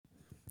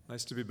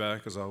Nice to be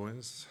back, as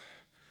always.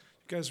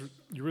 You guys,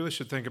 you really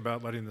should think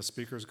about letting the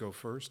speakers go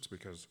first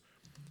because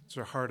these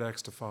are hard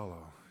acts to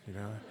follow, you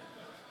know?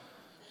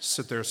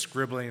 Sit there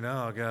scribbling,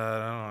 oh, God,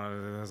 I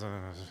don't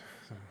know.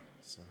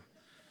 So.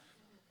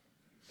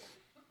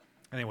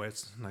 Anyway,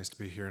 it's nice to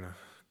be here in a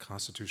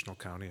constitutional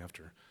county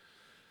after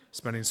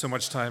spending so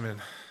much time in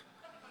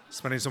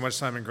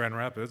Grand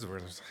Rapids, where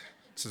it's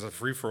just a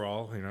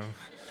free-for-all, you know?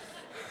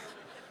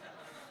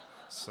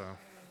 So,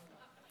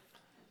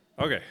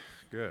 okay.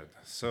 Good.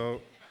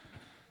 So,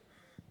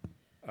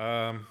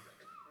 I've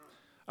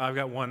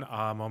got one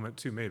moment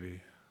too.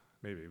 Maybe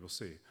we'll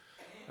see.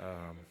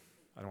 I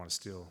don't want to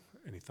steal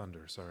any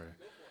thunder. Sorry.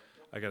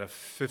 I got a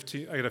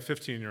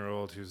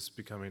 15-year-old who's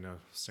becoming a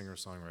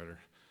singer-songwriter,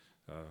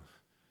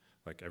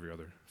 like every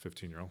other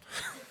 15-year-old.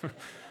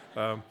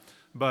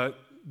 But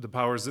the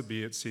powers that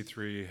be at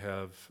C3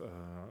 have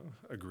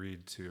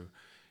agreed to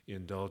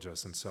indulge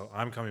us, and so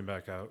I'm coming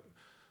back out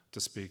to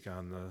speak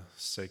on the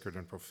sacred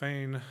and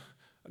profane.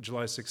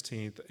 July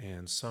 16th,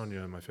 and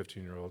Sonia, my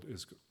 15-year-old,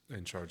 is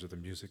in charge of the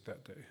music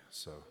that day.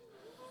 So,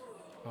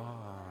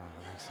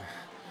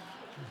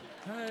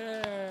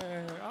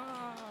 hey,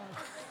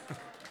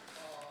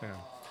 yeah.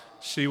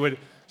 She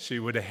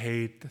would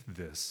hate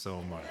this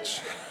so much.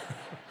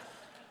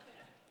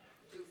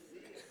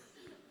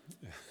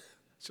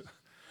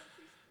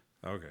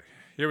 Okay,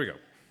 here we go.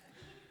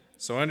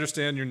 So I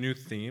understand your new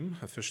theme,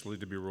 officially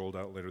to be rolled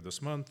out later this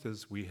month,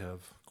 is We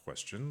Have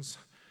Questions.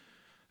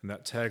 And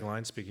that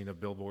tagline, speaking of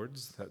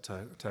billboards, that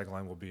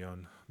tagline will be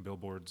on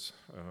billboards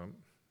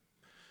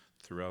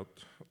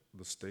throughout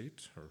the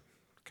state or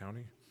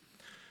county.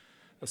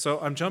 So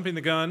I'm jumping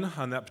the gun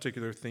on that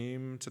particular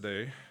theme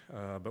today,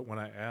 but when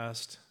I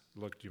asked,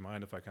 look, do you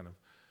mind if I kind of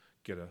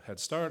get a head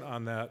start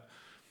on that?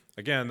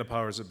 Again, the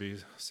powers that be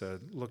said,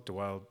 look,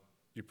 DeWilde,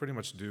 you pretty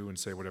much do and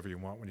say whatever you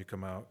want when you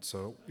come out,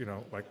 so,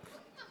 like,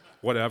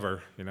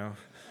 whatever, Now,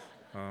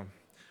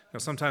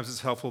 sometimes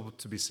it's helpful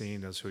to be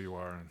seen as who you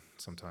are, and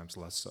sometimes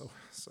less so.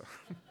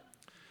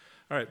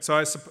 All right,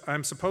 so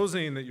I'm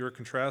supposing that you're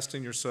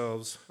contrasting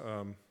yourselves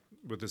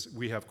with this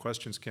We Have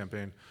Questions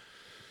campaign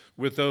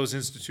with those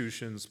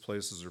institutions,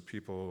 places, or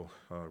people,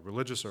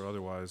 religious or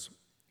otherwise,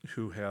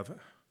 who have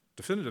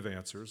definitive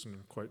answers and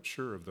are quite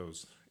sure of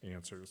those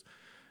answers.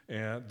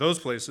 And those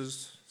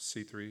places,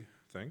 C3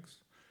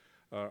 thinks,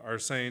 are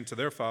saying to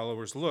their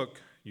followers,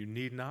 look, you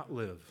need not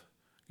live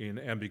in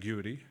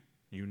ambiguity.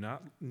 You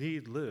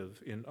need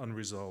live in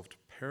unresolved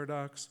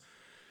paradox.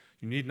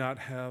 You need not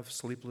have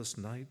sleepless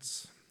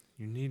nights.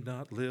 You need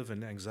not live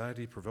in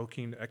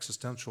anxiety-provoking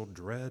existential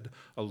dread,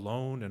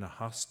 alone in a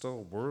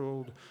hostile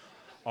world,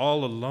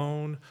 all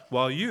alone,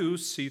 while you,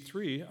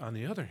 C3, on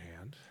the other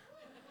hand,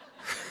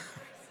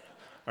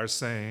 are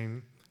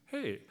saying,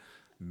 hey,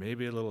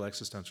 maybe a little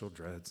existential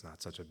dread's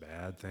not such a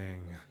bad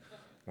thing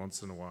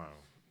once in a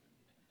while.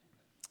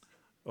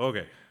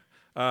 Okay.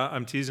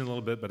 I'm teasing a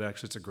little bit, but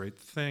actually it's a great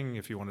thing.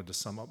 If you wanted to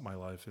sum up my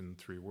life in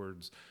 3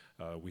 words,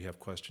 We Have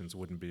Questions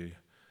wouldn't be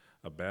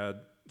a bad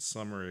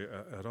summary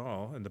at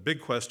all. And the big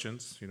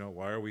questions,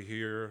 why are we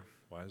here?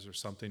 Why is there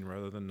something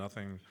rather than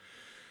nothing?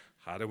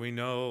 How do we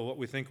know what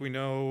we think we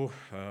know?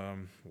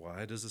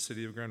 Why does the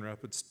city of Grand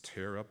Rapids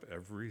tear up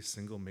every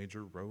single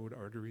major road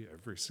artery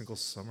every single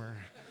summer?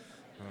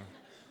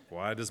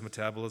 Why does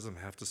metabolism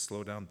have to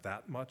slow down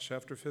that much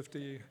after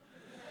 50?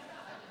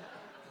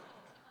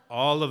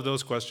 All of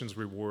those questions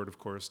reward, of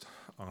course,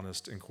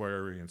 honest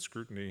inquiry and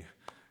scrutiny,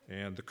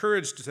 and the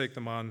courage to take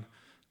them on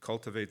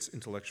cultivates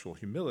intellectual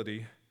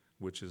humility,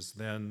 which is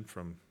then,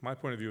 from my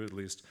point of view at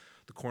least,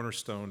 the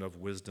cornerstone of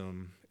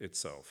wisdom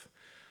itself.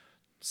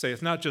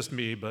 Saith not just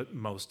me, but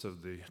most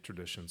of the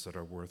traditions that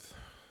are worth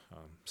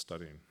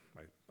studying,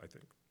 I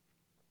think.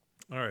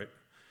 All right,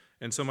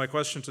 and so my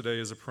question today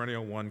is a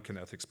perennial one: can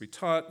ethics be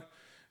taught?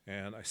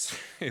 And I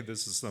say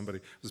this is somebody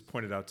who's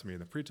pointed out to me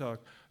in the pre-talk,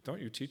 don't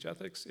you teach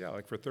ethics? Yeah,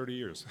 like for 30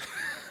 years.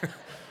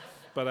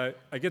 But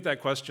I get that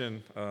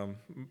question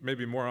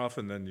maybe more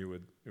often than you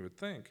would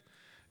think.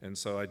 And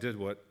so I did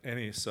what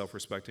any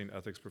self-respecting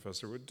ethics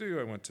professor would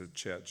do. I went to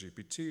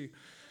ChatGPT,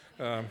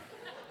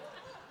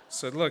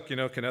 said, look,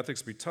 can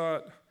ethics be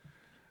taught?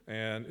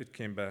 And it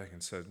came back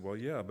and said, well,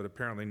 yeah, but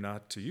apparently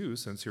not to you,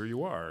 since here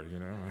you are,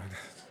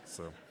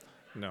 So,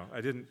 no,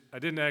 I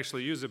didn't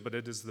actually use it, but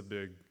it is the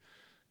big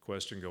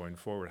question going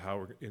forward: how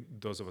are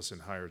those of us in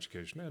higher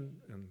education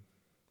and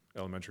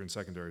elementary and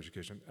secondary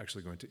education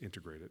actually going to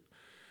integrate it?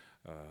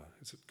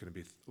 Is it going to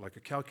be like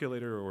a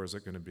calculator, or is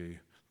it going to be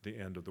the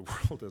end of the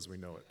world as we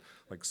know it,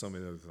 like so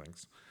many other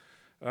things?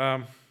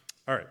 All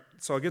right,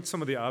 so I'll get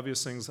some of the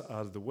obvious things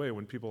out of the way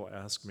when people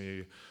ask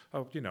me,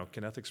 oh,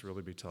 can ethics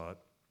really be taught?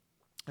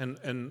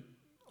 And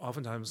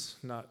oftentimes,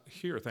 not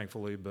here,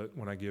 thankfully, but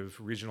when I give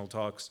regional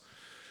talks,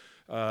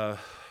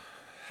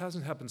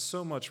 hasn't happened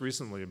so much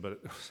recently, but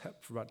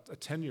for about a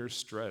 10-year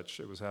stretch,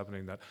 it was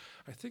happening that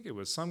I think it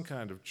was some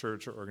kind of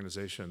church or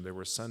organization. They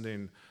were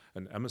sending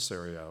an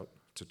emissary out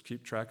to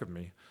keep track of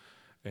me,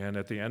 and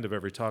at the end of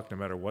every talk, no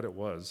matter what it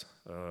was,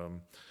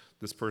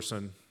 this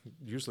person,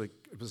 usually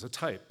it was a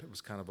type, it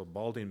was kind of a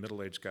balding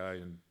middle-aged guy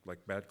in like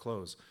bad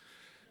clothes,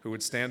 who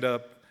would stand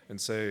up and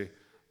say,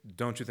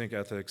 don't you think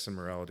ethics and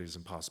morality is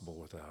impossible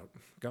without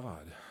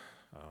God?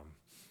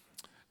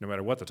 No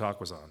matter what the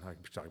talk was on, I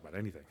could talk about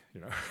anything,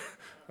 you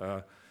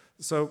know.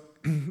 So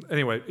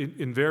anyway,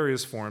 in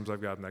various forms,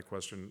 I've gotten that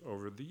question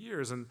over the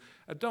years, and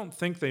I don't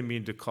think they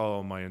mean to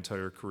call my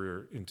entire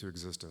career into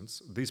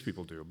existence. These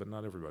people do, but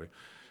not everybody.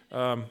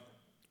 I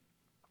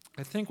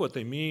think what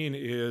they mean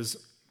is,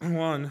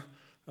 one,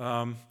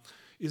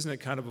 isn't it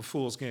kind of a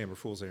fool's game or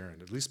fool's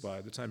errand? At least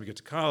by the time you get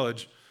to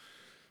college,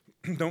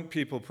 don't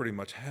people pretty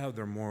much have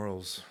their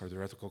morals or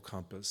their ethical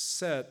compass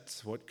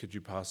set? What could you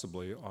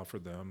possibly offer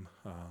them?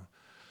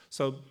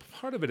 So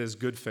part of it is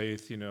good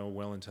faith, you know,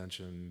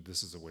 well-intentioned,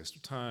 this is a waste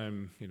of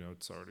time, you know,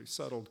 it's already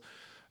settled.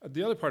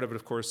 The other part of it,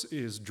 of course,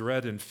 is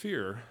dread and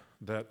fear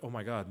that, oh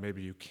my God,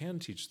 maybe you can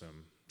teach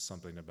them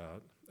something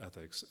about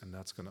ethics, and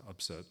that's going to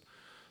upset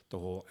the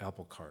whole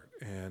apple cart.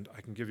 And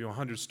I can give you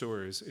 100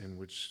 stories in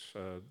which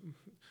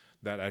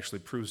that actually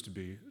proves to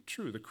be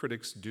true. The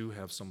critics do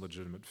have some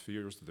legitimate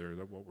fears there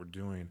that what we're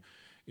doing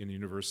in the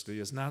university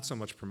is not so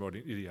much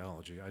promoting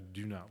ideology. I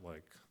do not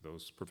like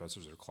those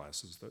professors or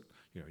classes that,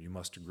 you know, you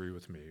must agree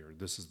with me or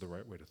this is the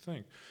right way to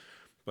think.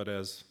 But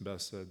as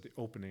Beth said, the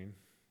opening,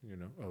 you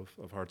know,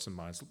 of hearts and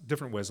minds,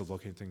 different ways of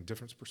looking at things,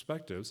 different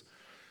perspectives,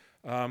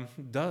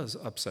 does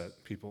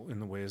upset people in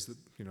the ways that,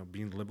 you know,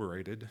 being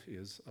liberated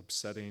is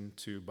upsetting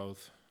to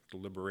both the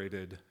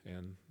liberated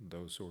and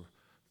those who are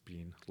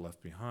being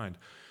left behind.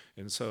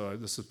 And so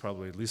this is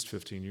probably at least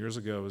 15 years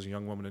ago. I was a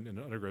young woman in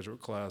an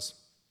undergraduate class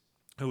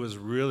who was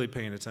really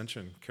paying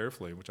attention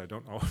carefully, which I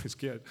don't always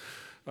get,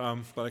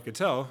 but I could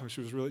tell she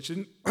was really,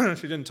 she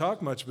didn't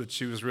talk much, but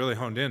she was really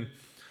honed in.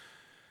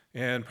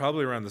 And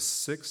probably around the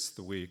 6th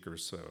week or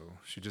so,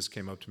 she just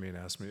came up to me and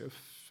asked me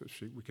if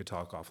we could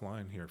talk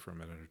offline here for a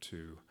minute or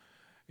two.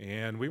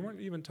 And we weren't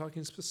even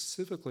talking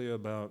specifically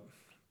about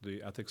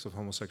the ethics of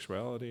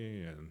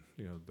homosexuality and,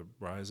 you know, the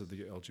rise of the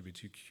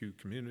LGBTQ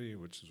community,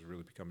 which is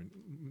really becoming,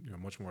 you know,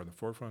 much more in the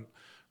forefront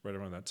right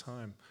around that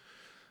time.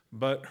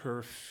 But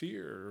her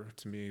fear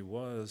to me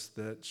was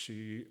that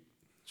she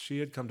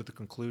had come to the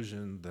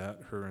conclusion that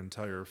her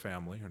entire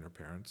family and her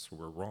parents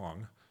were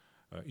wrong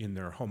in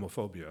their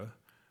homophobia,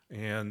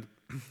 and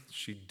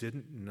she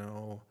didn't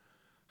know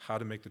how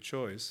to make the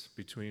choice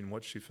between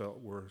what she felt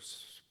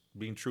was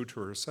being true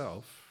to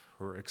herself,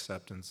 her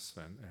acceptance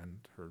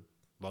and her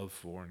love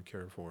for and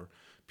care for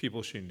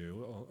people she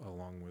knew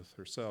along with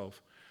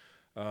herself,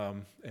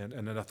 and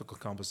an ethical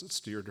compass that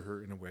steered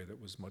her in a way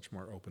that was much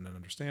more open and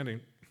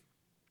understanding,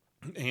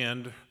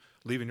 and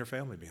leaving her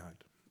family behind,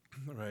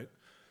 right?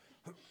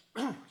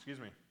 Excuse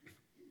me.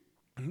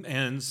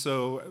 And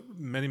so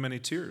many, many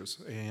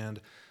tears. And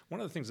one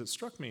of the things that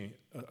struck me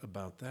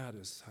about that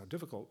is how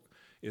difficult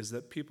is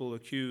that people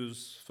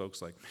accuse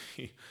folks like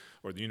me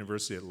or the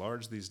university at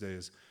large these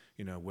days,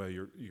 you know, well,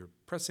 you're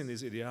pressing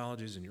these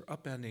ideologies and you're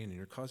upending and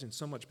you're causing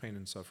so much pain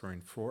and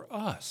suffering for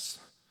us,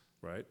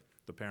 right?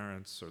 The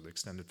parents or the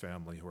extended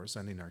family who are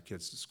sending our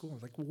kids to school.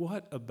 Like,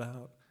 what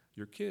about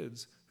your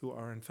kids who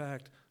are, in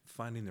fact,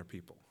 finding their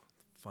people,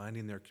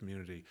 finding their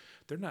community?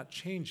 They're not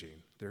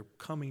changing. They're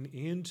coming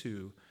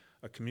into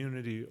a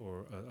community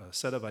or a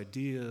set of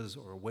ideas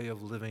or a way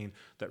of living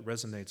that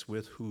resonates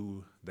with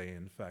who they,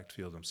 in fact,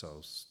 feel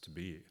themselves to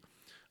be,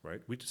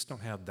 right? We just don't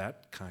have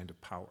that kind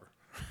of power,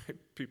 right?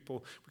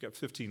 People, we got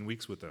 15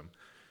 weeks with them.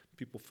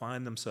 People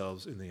find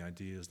themselves in the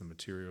ideas, the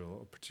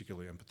material, a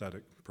particularly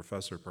empathetic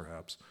professor,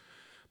 perhaps,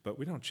 but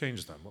we don't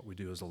change them. What we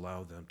do is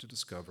allow them to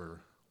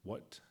discover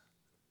what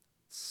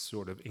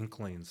sort of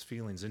inklings,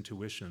 feelings,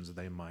 intuitions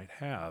they might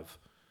have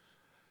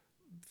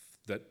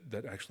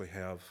that actually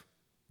have,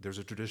 there's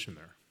a tradition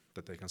there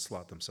that they can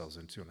slot themselves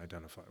into and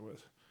identify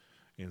with.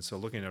 And so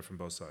looking at it from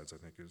both sides, I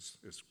think,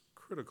 is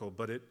critical.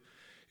 But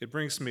it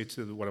brings me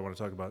to what I want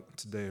to talk about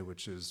today,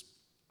 which is,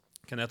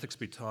 can ethics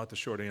be taught? The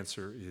short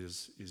answer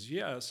is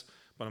yes,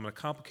 but I'm going to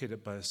complicate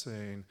it by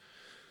saying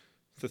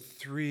the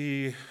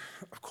three,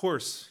 of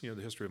course, you know,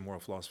 the history of moral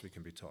philosophy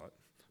can be taught.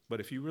 But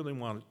if you really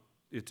want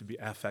it to be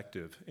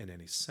affective in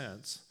any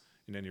sense,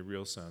 in any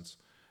real sense,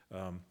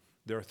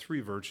 there are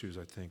three virtues,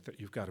 I think, that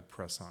you've got to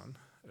press on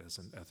as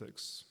an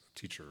ethics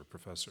teacher or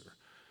professor.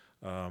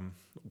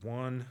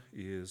 One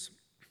is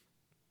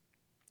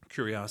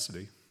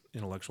curiosity,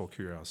 intellectual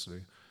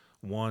curiosity.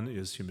 One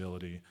is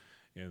humility,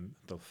 and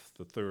the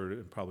third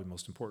and probably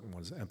most important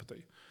one is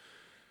empathy.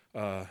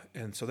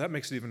 And so that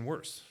makes it even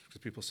worse,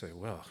 because people say,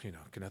 well, you know,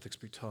 can ethics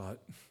be taught?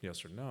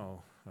 Yes or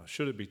no?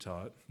 Should it be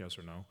taught? Yes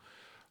or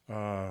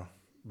no?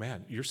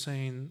 Man, you're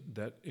saying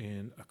that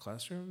in a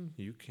classroom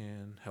you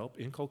can help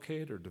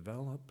inculcate or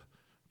develop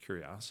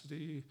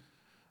curiosity,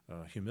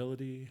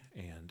 humility,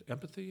 and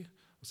empathy?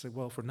 I say,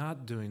 well, if we're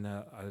not doing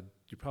that,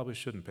 you probably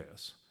shouldn't pay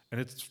us.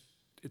 And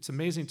it's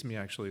amazing to me,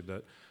 actually,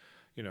 that,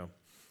 you know,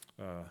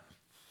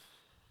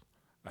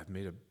 I've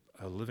made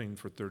a living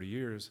for 30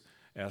 years,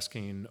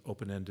 asking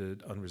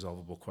open-ended,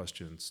 unresolvable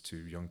questions to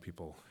young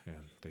people,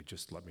 and they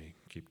just let me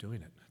keep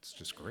doing it. It's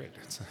just great.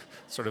 It's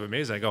sort of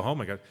amazing. I go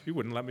home, I go, you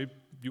wouldn't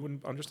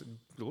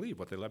believe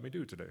what they let me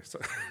do today. So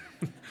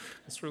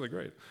it's really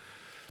great.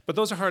 But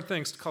those are hard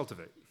things to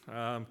cultivate.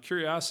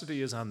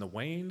 Curiosity is on the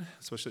wane,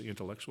 especially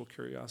intellectual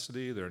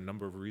curiosity. There are a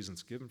number of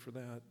reasons given for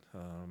that.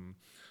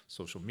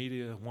 Social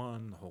media,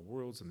 one, the whole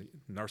world's, and the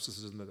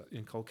narcissism that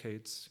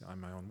inculcates,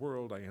 I'm my own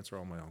world, I answer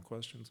all my own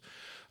questions.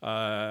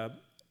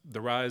 The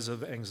rise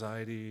of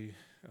anxiety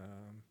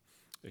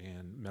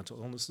and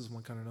mental illnesses,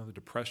 one kind or another,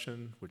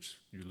 depression, which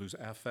you lose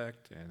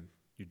affect and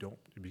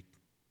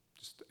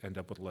just end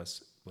up with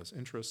less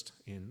interest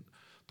in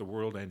the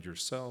world and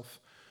yourself.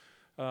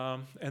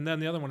 And then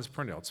the other one is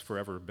perennial. It's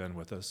forever been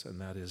with us, and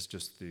that is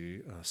just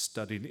the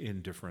studied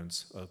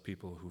indifference of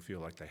people who feel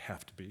like they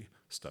have to be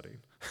studying.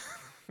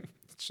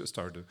 It's just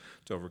hard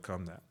to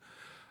overcome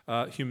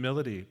that.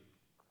 Humility.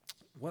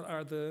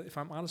 If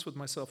I'm honest with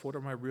myself, what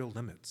are my real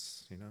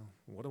limits?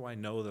 What do I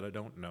know that I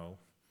don't know?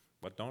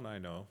 What don't I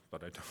know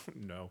but I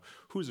don't know?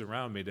 Who's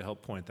around me to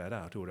help point that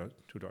out? Who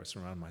do I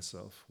surround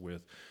myself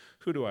with?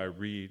 Who do I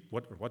read?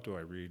 What do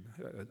I read?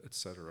 Et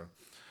cetera.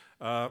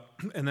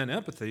 And then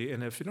empathy,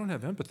 and if you don't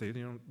have empathy,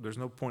 there's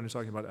no point in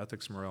talking about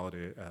ethics and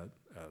morality at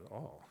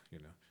all.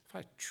 If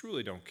I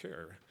truly don't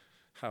care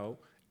how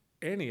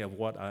any of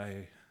what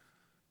I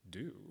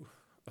do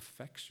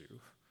affects you,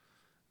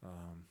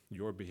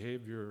 your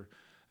behavior,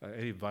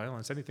 any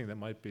violence, anything that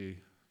might be,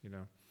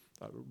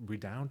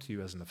 redound to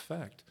you as an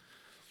effect,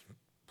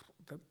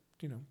 that,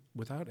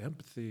 without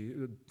empathy,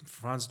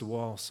 Franz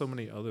DeWilde, so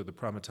many other, the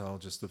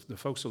primatologists, the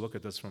folks who look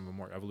at this from a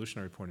more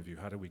evolutionary point of view,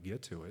 how do we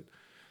get to it?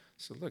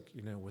 So look,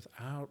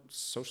 without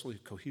socially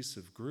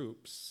cohesive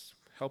groups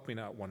helping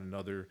out one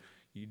another,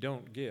 you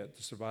don't get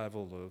the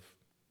survival of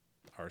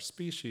our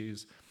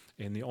species.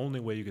 And the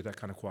only way you get that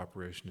kind of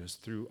cooperation is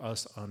through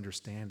us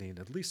understanding,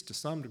 at least to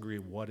some degree,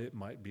 what it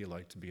might be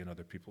like to be in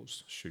other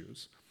people's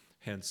shoes.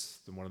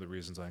 Hence, one of the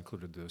reasons I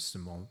included the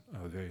Simone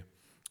Weil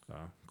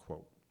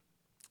quote.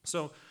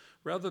 So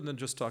rather than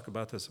just talk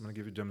about this, I'm going to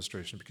give you a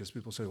demonstration because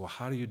people say, well,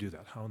 how do you do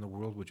that? How in the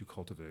world would you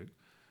cultivate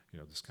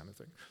this kind of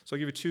thing? So I'll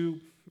give you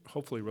two,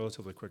 hopefully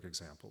relatively quick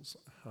examples.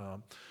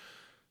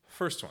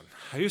 First one,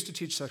 I used to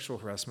teach sexual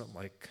harassment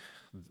like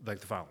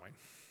the following.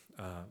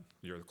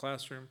 You're in the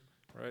classroom,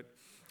 right?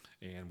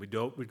 And we'd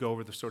go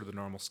over the sort of the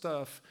normal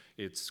stuff.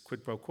 It's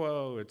quid pro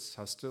quo, it's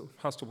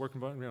hostile work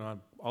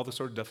environment, all the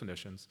sort of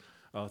definitions.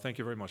 Thank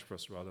you very much,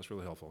 Professor Rod, that's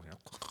really helpful.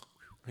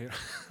 Yeah.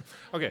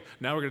 Okay,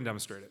 now we're gonna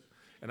demonstrate it.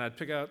 And I'd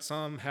pick out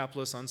some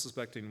hapless,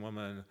 unsuspecting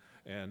woman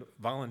and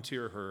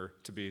volunteer her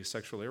to be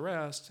sexually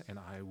harassed, and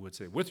I would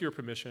say, with your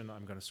permission,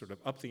 I'm going to sort of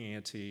up the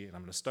ante, and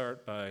I'm going to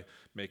start by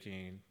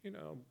making,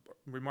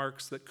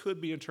 remarks that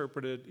could be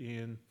interpreted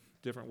in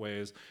different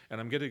ways,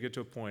 and I'm going to get to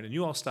a point, and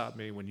you all stop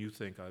me when you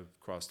think I've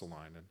crossed the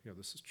line, and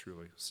this is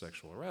truly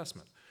sexual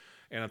harassment.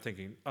 And I'm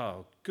thinking,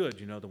 oh, good,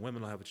 the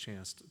women will have a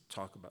chance to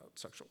talk about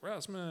sexual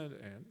harassment,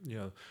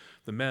 and,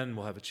 the men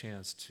will have a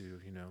chance to,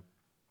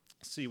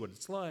 see what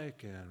it's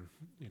like and,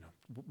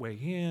 weigh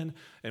in.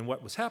 And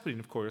what was happening,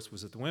 of course,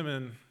 was that the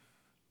women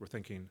were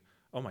thinking,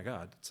 oh my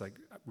God, it's like,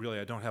 really,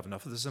 I don't have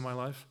enough of this in my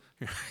life?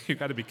 You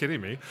got to be kidding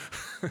me.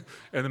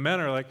 And the men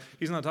are like,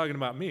 he's not talking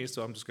about me,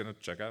 so I'm just going to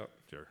check out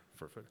here.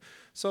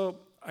 So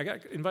I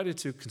got invited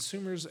to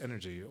Consumers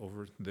Energy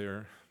over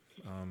there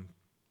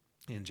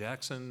in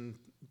Jackson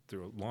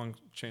through a long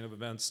chain of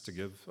events to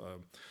give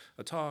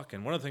a talk.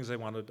 And one of the things they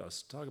wanted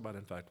us to talk about,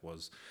 in fact,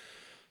 was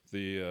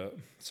the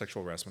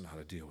sexual harassment and how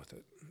to deal with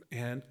it.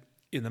 And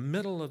in the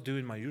middle of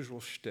doing my usual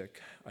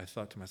shtick, I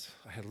thought to myself,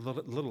 I had a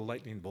little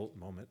lightning bolt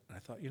moment, and I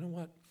thought, you know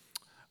what?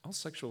 I'll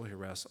sexually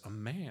harass a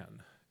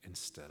man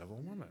instead of a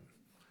woman.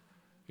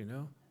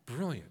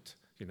 Brilliant.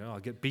 I'll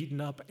get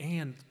beaten up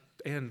and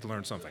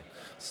learn something.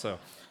 So,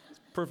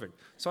 perfect.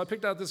 So I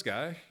picked out this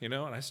guy, and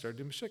I started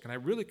doing my shtick, and I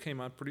really came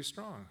out pretty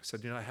strong. I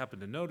said, I happen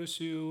to notice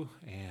you,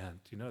 and,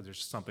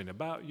 there's something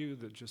about you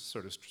that just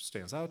sort of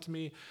stands out to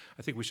me.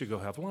 I think we should go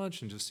have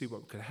lunch and just see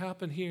what could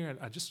happen here. And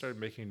I just started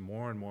making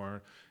more and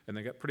more, and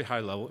they got pretty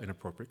high-level,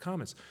 inappropriate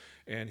comments.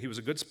 And he was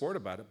a good sport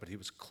about it, but he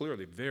was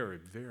clearly very,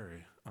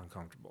 very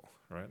uncomfortable,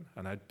 right?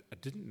 And I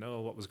didn't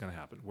know what was going to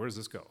happen. Where does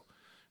this go,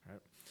 right?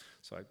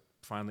 So I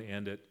finally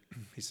end it.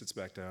 He sits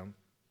back down.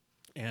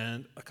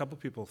 And a couple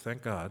people,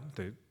 thank God,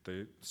 they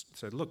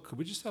said, look, could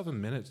we just have a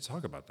minute to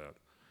talk about that?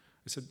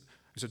 I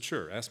said,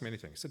 sure, ask me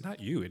anything. He said, not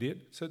you, idiot.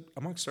 He said,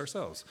 amongst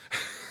ourselves.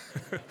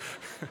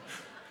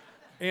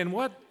 And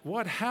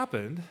what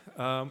happened,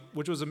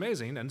 which was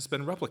amazing, and it's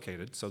been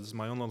replicated, so this is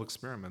my own little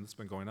experiment that's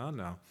been going on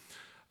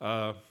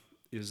now,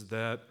 is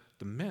that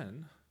the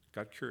men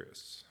got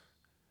curious.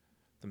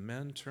 The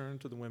men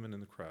turned to the women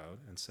in the crowd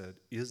and said,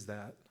 is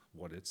that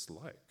what it's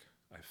like?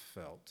 I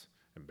felt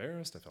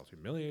embarrassed, I felt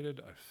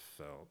humiliated, I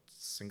felt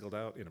singled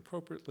out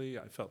inappropriately,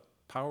 I felt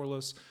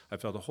powerless, I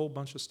felt a whole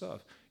bunch of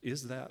stuff.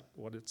 Is that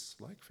what it's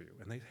like for you?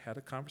 And they had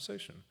a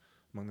conversation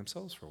among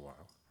themselves for a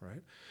while,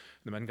 right?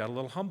 The men got a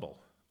little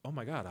humble. Oh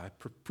my God, I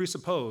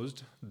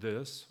presupposed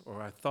this,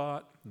 or I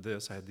thought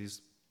this, I had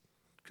these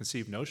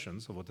conceived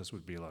notions of what this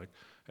would be like.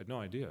 I had no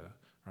idea,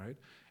 right?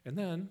 And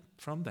then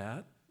from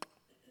that,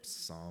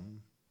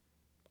 some,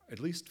 at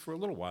least for a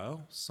little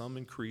while, some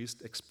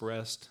increased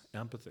expressed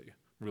empathy.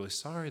 I'm really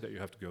sorry that you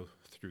have to go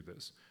through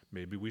this.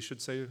 Maybe we should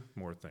say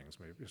more things.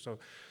 Maybe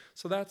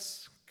so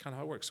that's kind of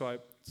how it works. I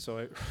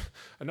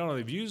not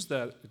only have used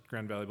that at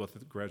Grand Valley, both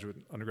at the graduate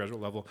and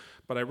undergraduate level,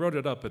 but I wrote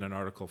it up in an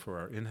article for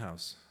our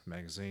in-house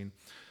magazine.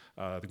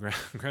 The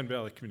Grand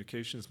Valley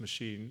Communications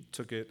Machine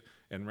took it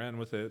and ran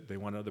with it. They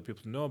wanted other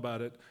people to know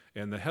about it,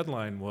 and the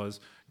headline was,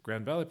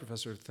 Grand Valley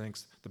professor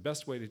thinks the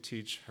best way to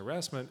teach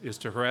harassment is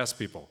to harass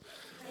people.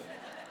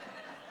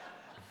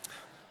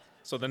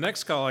 So the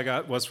next call I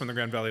got was from the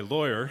Grand Valley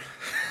lawyer.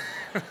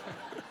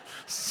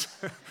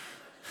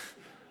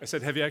 I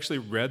said, have you actually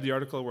read the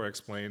article where I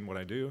explain what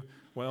I do?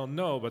 Well,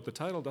 no, but the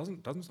title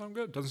doesn't sound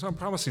good. Doesn't sound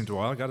promising to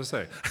all, I gotta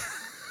say.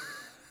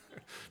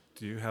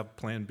 Do you have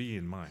plan B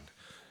in mind?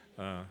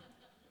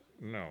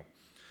 No.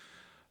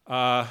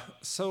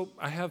 So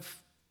I have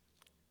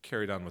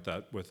carried on with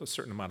that with a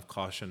certain amount of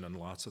caution and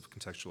lots of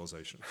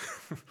contextualization.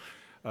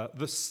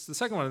 The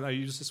second one, I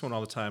use this one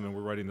all the time, and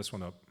we're writing this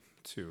one up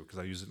too, because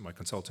I use it in my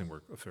consulting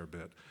work a fair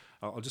bit.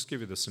 I'll just give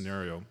you the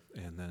scenario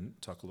and then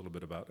talk a little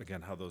bit about,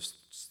 again, how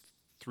those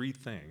three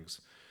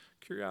things,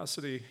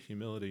 curiosity,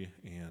 humility,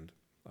 and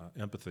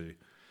empathy,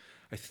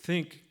 I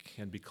think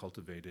can be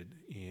cultivated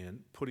in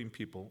putting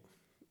people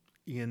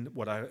in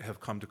what I have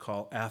come to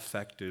call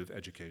affective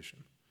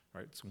education,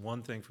 right? It's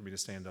one thing for me to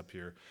stand up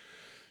here.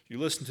 You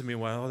listen to me,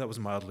 well, that was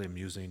mildly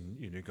amusing,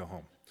 you need to go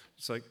home.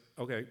 It's like,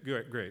 okay,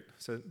 great.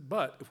 So,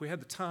 but if we had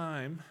the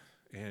time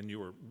and you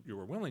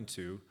were willing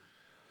to,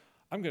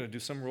 I'm going to do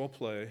some role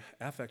play,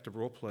 affective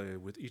role play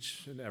with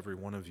each and every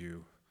one of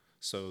you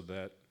so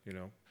that,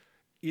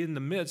 in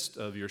the midst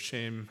of your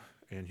shame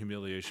and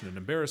humiliation and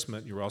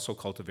embarrassment, you're also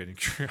cultivating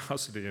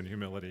curiosity and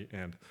humility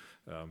and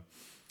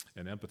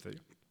empathy.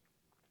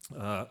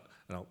 And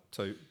I'll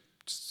tell you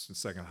just in a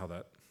second how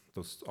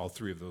all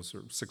three of those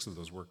or six of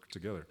those work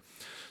together.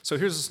 So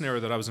here's a scenario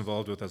that I was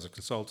involved with as a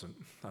consultant.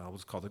 I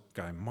was called the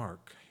guy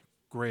Mark,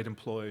 great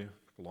employee,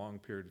 long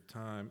period of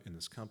time in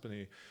this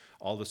company.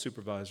 All the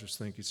supervisors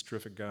think he's a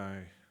terrific guy,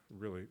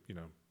 really,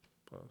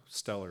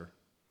 stellar,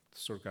 the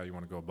sort of guy you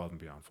want to go above and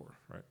beyond for,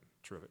 right?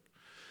 Terrific.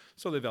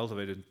 So they've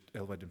elevated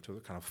him to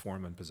a kind of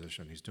foreman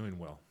position. He's doing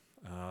well,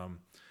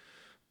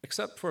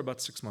 except for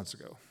about 6 months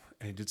ago.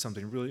 And he did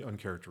something really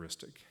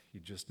uncharacteristic. He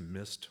just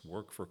missed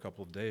work for a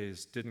couple of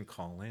days, didn't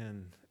call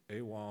in,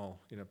 AWOL.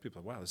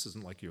 People are, wow, this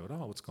isn't like you at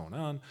all. What's going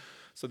on?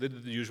 So they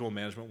did the usual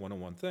management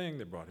one-on-one thing.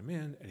 They brought him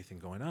in. Anything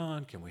going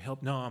on? Can we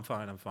help? No, I'm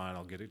fine.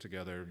 I'll get it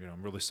together.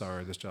 I'm really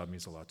sorry. This job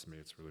means a lot to me.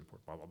 It's really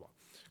important, blah, blah, blah.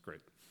 Great.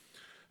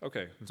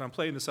 Okay, so I'm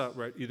playing this out,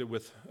 right, either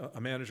with a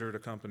manager at a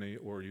company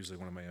or usually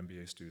one of my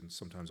MBA students,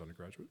 sometimes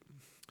undergraduate.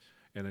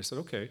 And they said,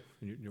 okay,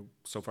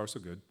 so far so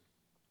good.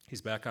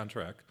 He's back on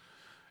track.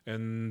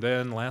 And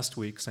then last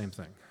week, same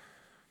thing.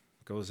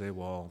 Goes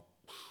AWOL,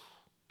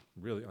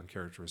 really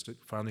uncharacteristic.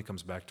 Finally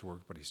comes back to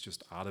work, but he's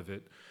just out of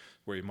it,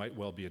 where he might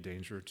well be a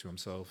danger to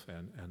himself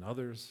and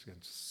others. And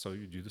so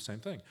you do the same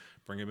thing.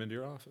 Bring him into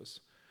your office.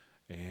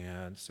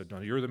 And said, no,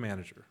 you're the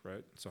manager,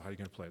 right? So how are you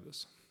going to play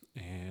this?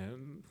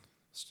 And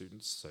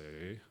students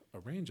say a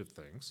range of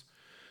things.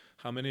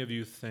 How many of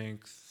you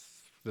think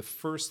the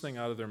first thing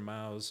out of their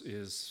mouths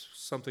is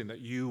something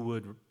that you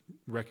would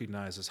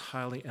recognize as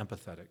highly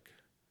empathetic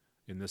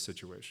in this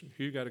situation?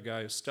 Here you got a guy,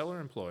 a stellar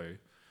employee,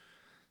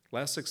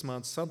 last 6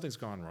 months, something's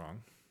gone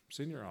wrong. It's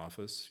in your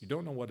office, you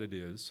don't know what it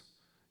is,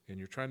 and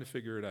you're trying to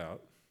figure it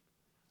out.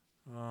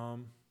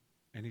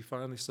 And he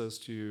finally says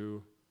to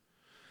you,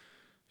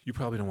 you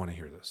probably don't want to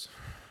hear this.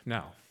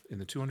 Now, in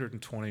the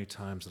 220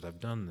 times that I've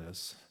done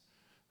this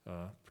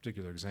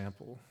particular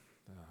example,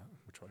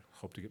 which I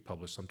hope to get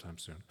published sometime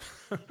soon,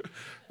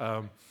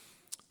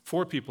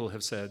 4 people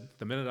have said,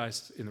 in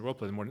the role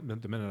play,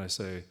 the minute I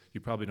say,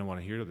 you probably don't want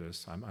to hear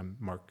this, I'm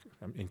Mark,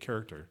 I'm in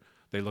character,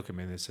 they look at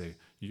me and they say,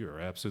 you're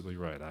absolutely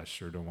right, I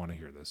sure don't want to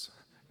hear this.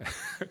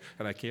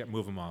 And I can't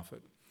move them off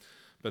it.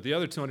 But the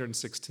other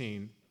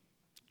 216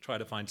 try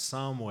to find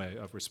some way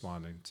of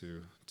responding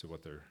to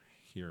what they're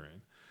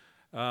hearing.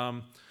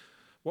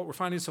 What we're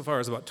finding so far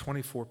is about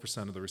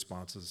 24% of the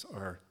responses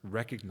are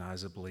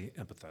recognizably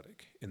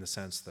empathetic in the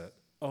sense that,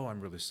 oh,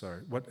 I'm really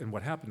sorry.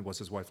 What happened was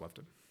his wife left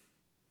him.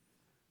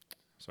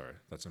 Sorry,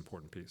 that's an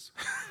important piece.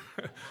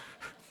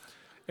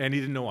 And he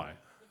didn't know why.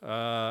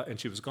 And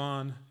she was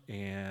gone,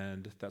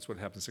 and that's what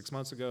happened 6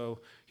 months ago.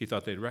 He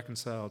thought they'd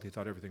reconciled. He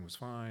thought everything was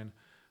fine.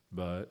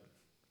 But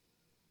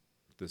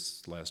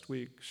this last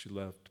week, she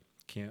left.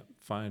 Can't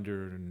find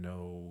her,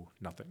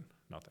 nothing,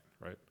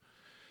 right?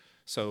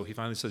 So he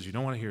finally says, you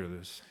don't want to hear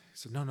this. He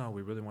said, no,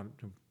 we really want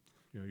to,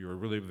 you're a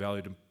really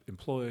valued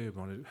employee. We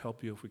want to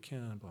help you if we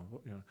can. Blah, blah,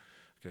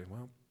 Okay,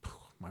 well,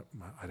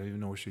 I don't even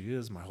know where she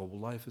is. My whole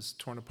life is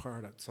torn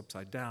apart. It's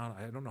upside down.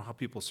 I don't know how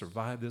people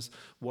survive this.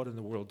 What in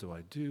the world do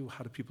I do?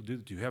 How do people do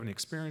this? Do you have any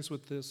experience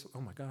with this?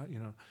 Oh my God,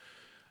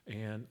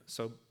 And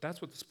so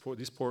that's what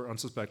these poor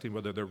unsuspecting,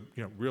 whether they're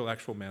real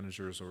actual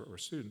managers or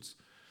students,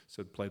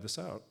 said, play this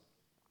out.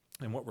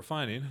 And what we're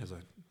finding, as I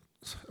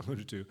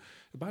alluded to,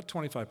 about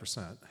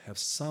 25% have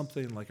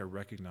something like a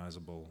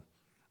recognizably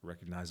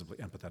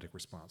empathetic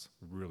response.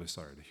 Really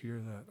sorry to hear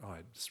that. Oh,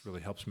 this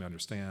really helps me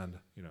understand,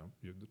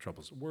 the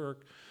troubles at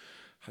work.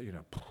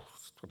 I'm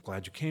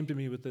glad you came to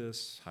me with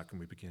this. How can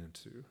we begin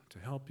to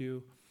help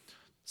you?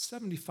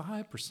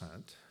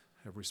 75%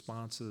 have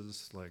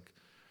responses like,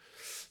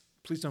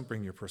 please don't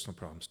bring your personal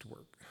problems to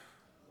work.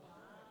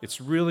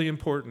 It's really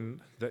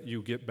important that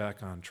you get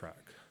back on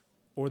track.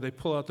 Or they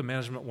pull out the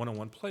Management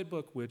 101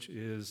 playbook, which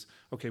is,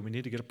 okay, we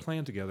need to get a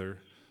plan together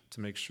to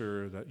make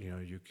sure that,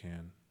 you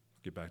can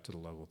get back to the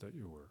level that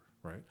you were,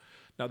 right?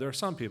 Now, there are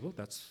some people,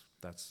 that's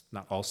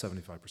not all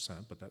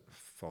 75%, but that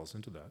falls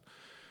into that.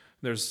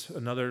 There's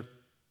another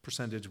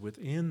percentage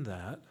within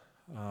that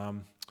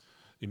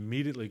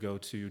immediately go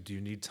to, do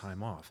you need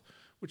time off?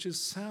 Which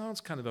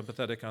sounds kind of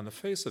empathetic on the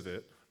face of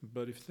it,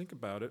 but if you think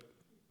about it,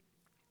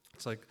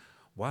 it's like,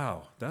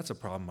 wow, that's a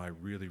problem I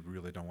really,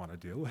 really don't want to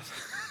deal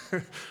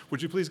with.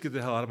 Would you please get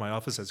the hell out of my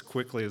office as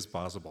quickly as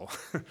possible?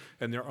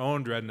 And their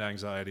own dread and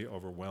anxiety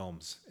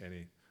overwhelms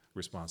any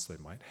response they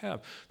might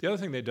have. The other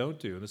thing they don't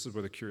do, and this is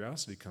where the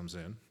curiosity comes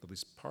in, at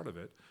least part of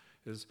it,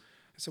 is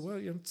I said, well,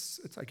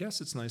 I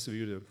guess it's nice of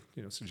you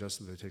to suggest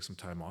that they take some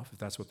time off if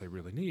that's what they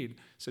really need.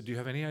 So do you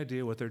have any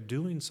idea what they're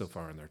doing so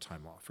far in their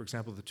time off? For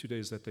example, the 2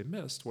 days that they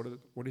missed, what do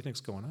you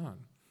think's going on?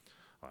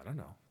 I don't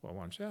know. Well,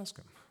 why don't you ask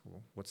him?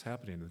 Well, what's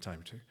happening in the time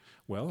you take?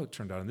 Well, it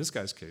turned out in this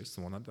guy's case,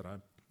 the one that I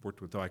worked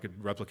with, though I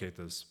could replicate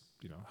this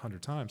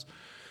 100 times,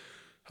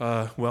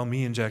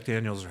 me and Jack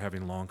Daniels are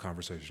having long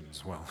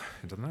conversations well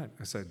into the night.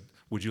 I said,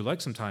 would you like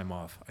some time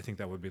off? I think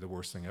that would be the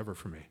worst thing ever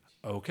for me.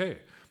 Okay.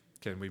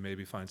 Can we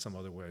maybe find some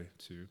other way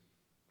to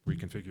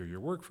reconfigure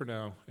your work for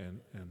now and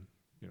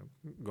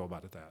go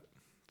about it that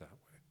way,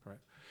 right?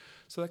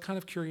 So that kind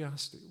of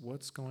curiosity,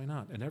 what's going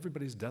on? And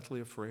everybody's deathly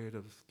afraid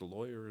of the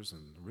lawyers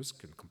and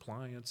risk and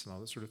compliance and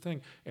all that sort of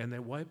thing, and they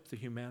wipe the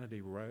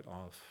humanity right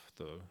off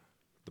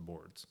the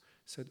boards.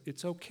 Said,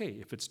 it's okay.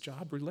 If it's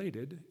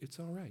job-related, it's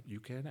all right. You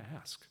can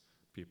ask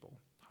people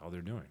how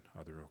they're doing,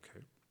 how they're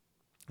okay.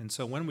 And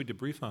so when we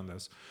debrief on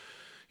this,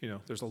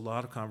 there's a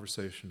lot of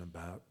conversation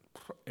about,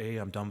 A,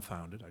 I'm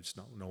dumbfounded. I just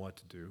don't know what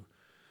to do.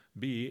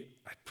 B,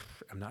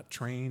 I'm not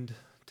trained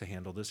to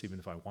handle this, even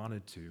if I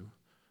wanted to.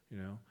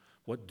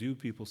 What do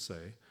people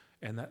say?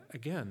 And that,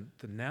 again,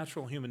 the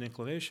natural human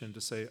inclination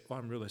to say,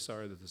 I'm really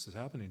sorry that this is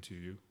happening to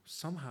you,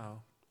 somehow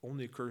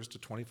only occurs to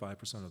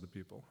 25% of the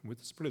people, with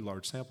this pretty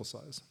large sample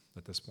size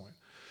at this point.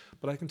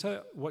 But I can tell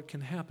you what can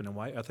happen and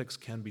why ethics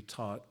can be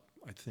taught,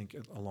 I think,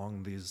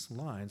 along these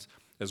lines,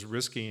 as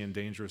risky and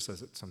dangerous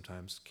as it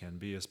sometimes can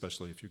be,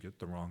 especially if you get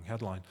the wrong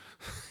headline,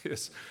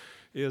 is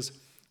a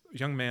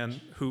young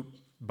man who,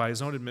 by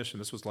his own admission,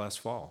 this was last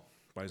fall,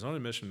 by his own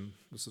admission,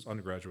 this is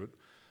undergraduate,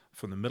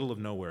 from the middle of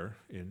nowhere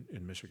in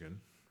Michigan,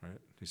 right?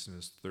 He's in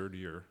his third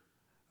year,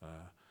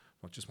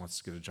 just wants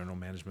to get a general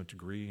management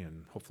degree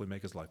and hopefully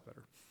make his life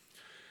better.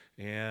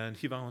 And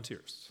he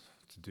volunteers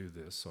to do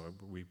this. So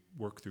we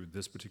work through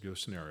this particular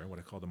scenario, what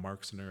I call the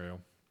Mark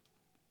scenario.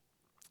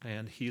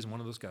 And he's one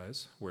of those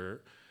guys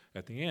where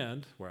at the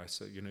end, where I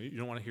say, you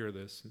don't want to hear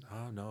this.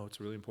 Oh, no,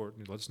 it's really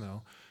important. Let us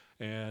know.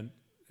 And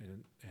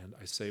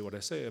I say what I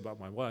say about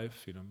my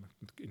wife,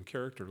 in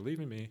character,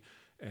 leaving me.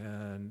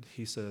 And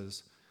he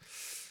says,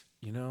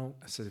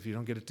 I said, if you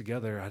don't get it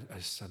together, I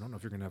don't know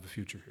if you're going to have a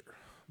future here.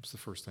 That's the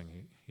first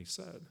thing he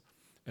said.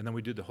 And then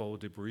we did the whole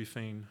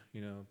debriefing,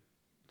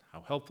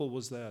 how helpful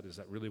was that? Is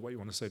that really what you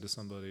want to say to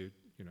somebody,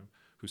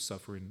 who's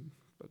suffering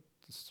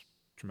this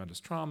tremendous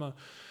trauma?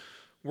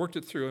 Worked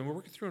it through, and we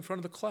worked it through in front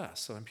of the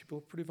class. So people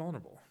are pretty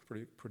vulnerable,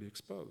 pretty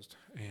exposed.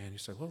 And you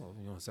say, well,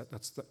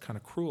 that's that kind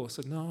of cruel. I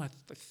said, no, I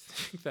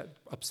think that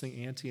ups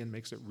the ante and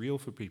makes it real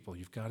for people.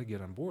 You've got to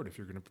get on board if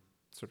you're going to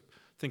sort of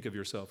think of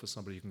yourself as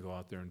somebody who can go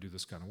out there and do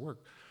this kind of work.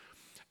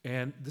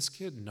 And this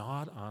kid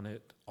gnawed on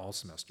it all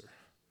semester.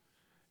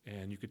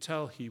 And you could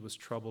tell he was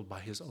troubled by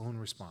his own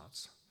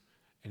response.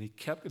 And he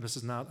kept, and this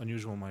is not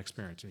unusual in my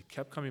experience, and he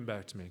kept coming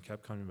back to me.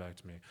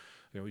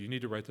 You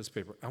need to write this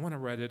paper. I want to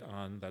write it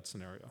on that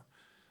scenario.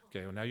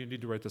 Okay, well, now you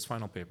need to write this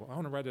final paper. I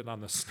want to write it on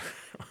this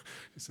scenario.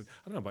 He said,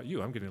 I don't know about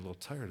you, I'm getting a little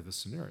tired of this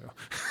scenario.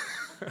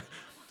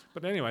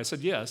 But anyway, I said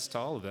yes to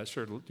all of that.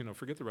 Sure,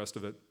 forget the rest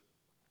of it.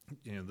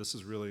 This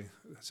is really,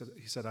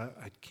 he said,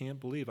 I can't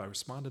believe I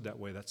responded that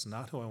way. That's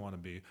not who I want to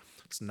be.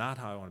 It's not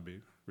how I want to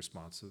be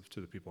responsive to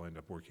the people I end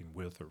up working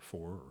with or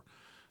for,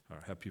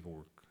 or have people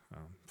work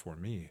for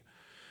me.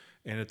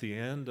 And at the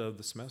end of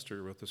the semester,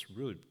 he wrote this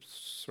really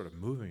sort of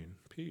moving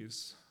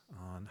piece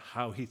on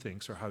how he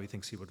thinks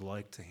he would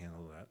like to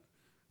handle that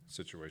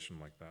situation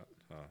like that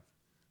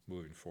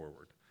moving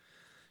forward.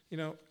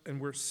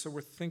 And we're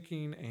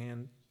thinking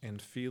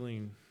and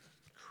feeling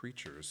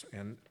creatures,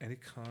 and any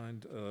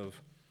kind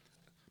of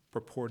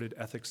purported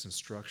ethics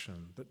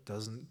instruction that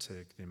doesn't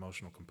take the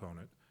emotional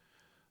component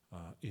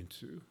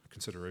into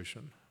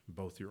consideration,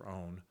 both your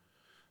own.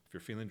 If you're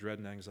feeling dread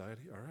and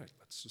anxiety, all right,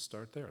 let's just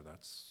start there.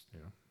 That's,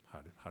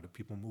 how do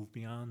people move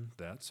beyond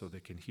that so they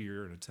can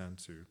hear and attend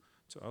to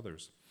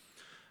others?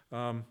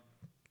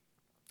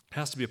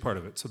 has to be a part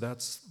of it. So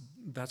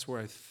that's where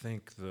I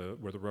think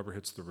where the rubber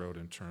hits the road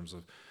in terms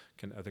of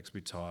can ethics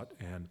be taught.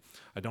 And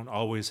I don't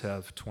always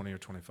have 20 or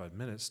 25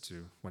 minutes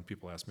to, when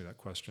people ask me that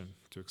question,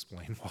 to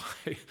explain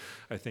why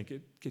I think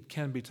it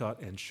can be taught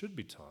and should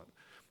be taught.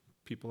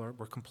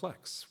 We're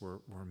complex,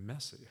 we're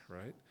messy,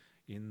 right?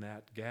 In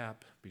that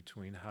gap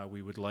between how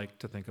we would like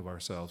to think of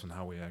ourselves and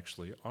how we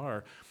actually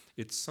are,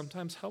 it's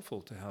sometimes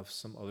helpful to have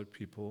some other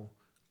people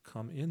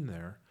come in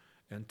there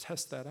and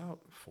test that out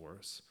for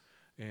us.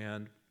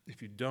 And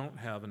if you don't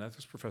have an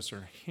ethics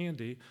professor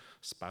handy,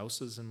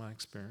 spouses, in my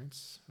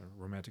experience, or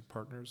romantic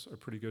partners are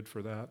pretty good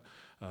for that.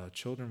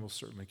 Children will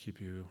certainly keep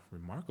you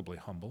remarkably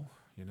humble,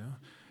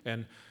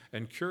 and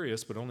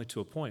curious, but only to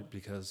a point,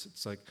 because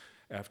it's like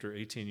after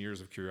 18 years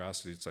of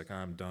curiosity, it's like,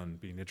 I'm done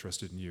being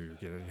interested in you.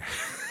 Get in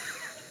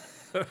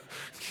here.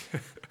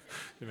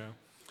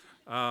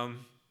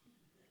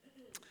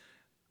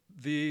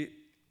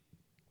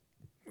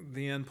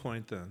 The end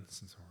point then,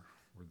 since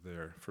we're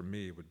there, for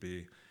me would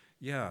be,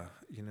 not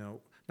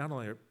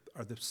only are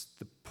the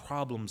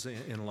problems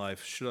in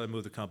life, should I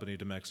move the company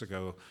to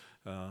Mexico,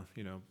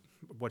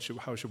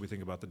 how should we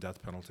think about the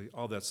death penalty?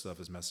 All that stuff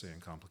is messy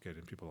and complicated,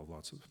 and people have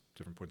lots of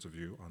different points of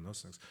view on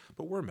those things.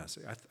 But we're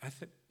messy. I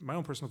think my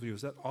own personal view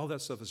is that all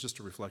that stuff is just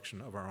a reflection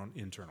of our own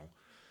internal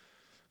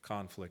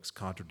conflicts,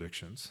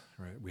 contradictions,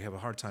 right? We have a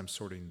hard time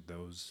sorting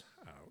those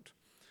out.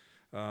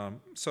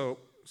 So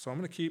I'm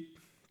going to keep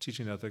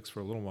teaching ethics for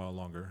a little while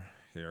longer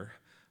here.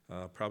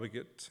 Probably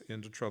get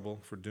into trouble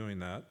for doing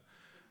that.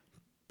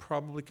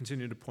 Probably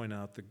continue to point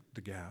out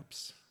the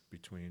gaps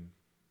between,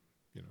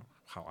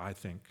 how I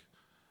think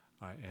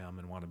I am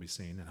and want to be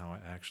seen and how I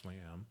actually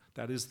am.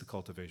 That is the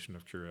cultivation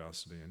of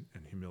curiosity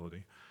and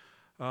humility.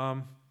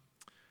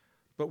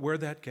 But where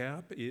that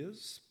gap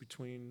is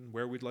between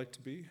where we'd like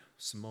to be,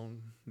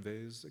 Simone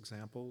Weil's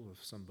example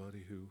of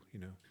somebody who,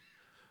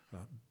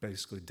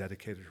 basically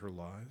dedicated her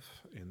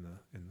life in the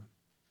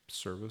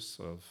service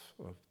of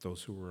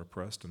those who were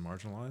oppressed and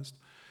marginalized,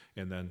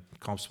 and then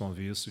Comte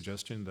Sponville's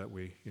suggestion that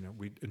we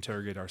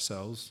interrogate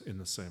ourselves in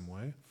the same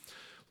way.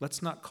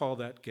 Let's not call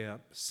that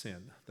gap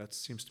sin. That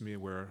seems to me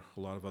where a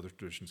lot of other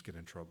traditions get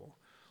in trouble.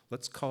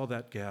 Let's call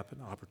that gap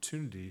an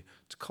opportunity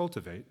to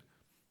cultivate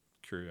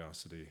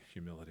curiosity,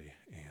 humility,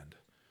 and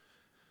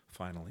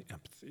finally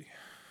empathy.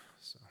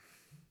 So,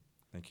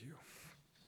 thank you.